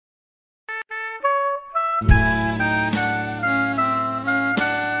More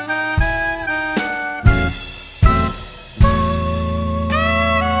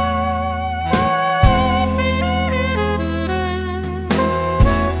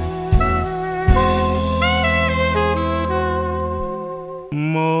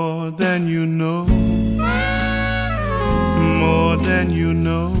than you know, more than you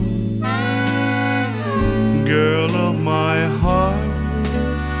know, girl of my heart,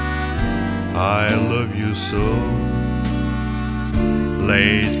 I love you so.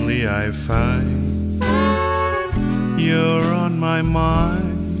 Lately I find you're on my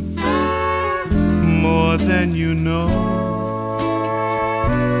mind, more than you know.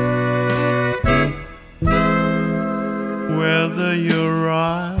 Whether you're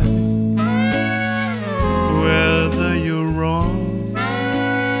right, whether you're wrong,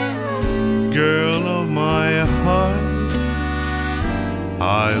 girl of my heart,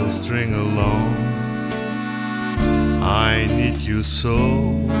 I'll string along. I need you so,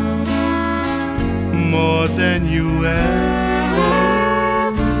 more than you ever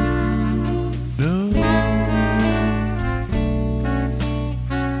know.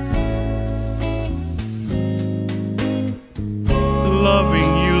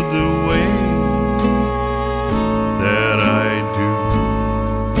 Loving you the way that I do,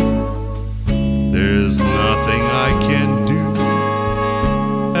 there's nothing I can do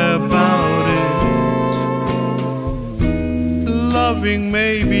about it. Loving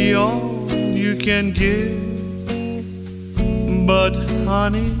may be all you can give, but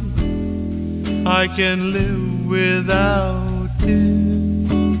honey, I can live without it.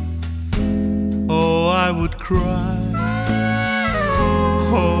 Oh, I would cry,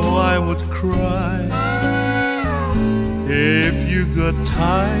 oh, I would cry if you got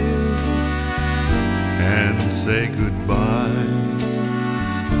tired and say goodbye.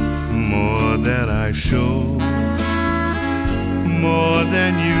 More than I show, more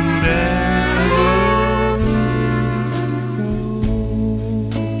than you'd ever know.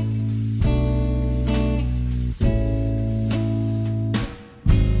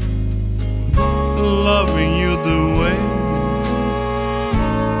 Loving you the way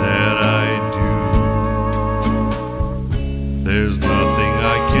that I do, there's nothing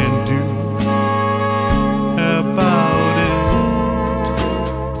I can do about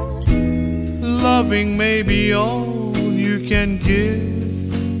it. Loving may be all you can give,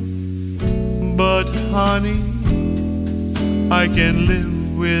 but honey, I can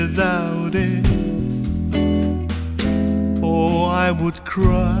live without it. Oh, I would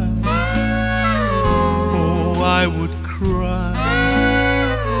cry, oh, I would cry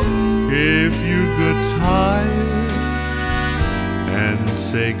if you got tired and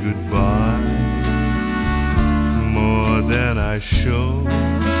say goodbye. More than I show,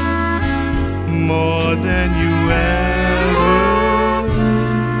 more than